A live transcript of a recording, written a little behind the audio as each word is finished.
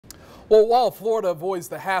Well, while Florida avoids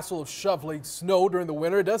the hassle of shoveling snow during the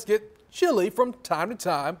winter, it does get chilly from time to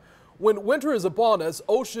time. When winter is upon us,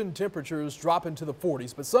 ocean temperatures drop into the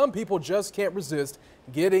 40s, but some people just can't resist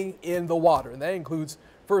getting in the water, and that includes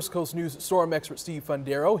First Coast News storm expert Steve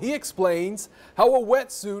Fundaro. He explains how a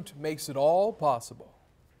wetsuit makes it all possible.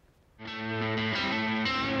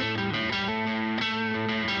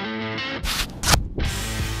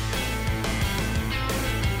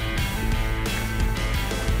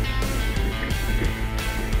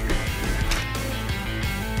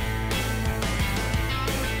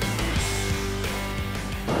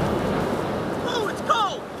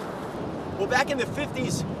 Well, back in the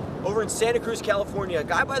 50s, over in Santa Cruz, California, a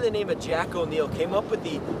guy by the name of Jack O'Neill came up with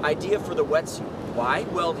the idea for the wetsuit. Why?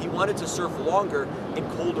 Well, he wanted to surf longer in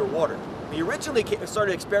colder water. He originally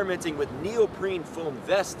started experimenting with neoprene foam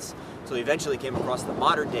vests, so he eventually came across the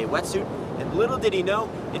modern day wetsuit, and little did he know,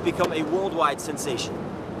 it'd become a worldwide sensation.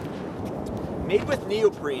 Made with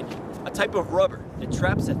neoprene, a type of rubber, it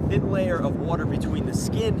traps a thin layer of water between the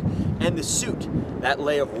skin and the suit. That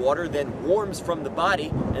layer of water then warms from the body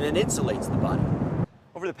and then insulates the body.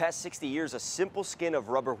 Over the past 60 years, a simple skin of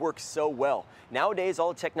rubber works so well. Nowadays,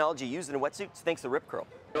 all the technology used in wetsuits thanks to Rip Curl.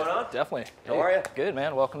 What's going on? Definitely. How are you? Good,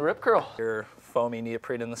 man. Welcome to Rip Curl. Your foamy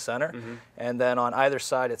neoprene in the center, and then on either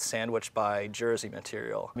side it's sandwiched by jersey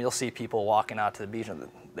material. You'll see people walking out to the beach and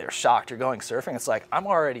they're shocked you're going surfing. It's like, I'm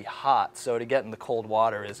already hot, so to get in the cold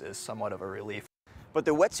water is somewhat of a relief. But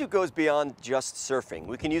the wetsuit goes beyond just surfing.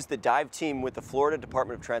 We can use the dive team with the Florida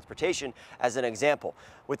Department of Transportation as an example.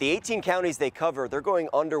 With the 18 counties they cover, they're going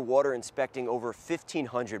underwater inspecting over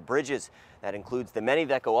 1,500 bridges. That includes the many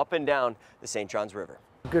that go up and down the St. Johns River.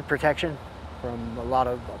 Good protection from a lot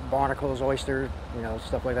of barnacles, oysters,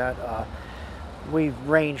 stuff like that. We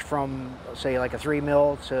range from, say, like a 3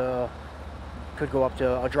 mil to could go up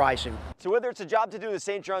to a dry suit. So whether it's a job to do in the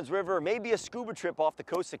St. Johns River, or maybe a scuba trip off the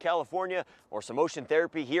coast of California, or some ocean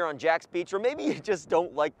therapy here on Jack's Beach, or maybe you just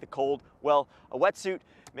don't like the cold, well, a wetsuit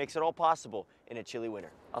makes it all possible in a chilly winter.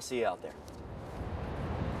 I'll see you out there.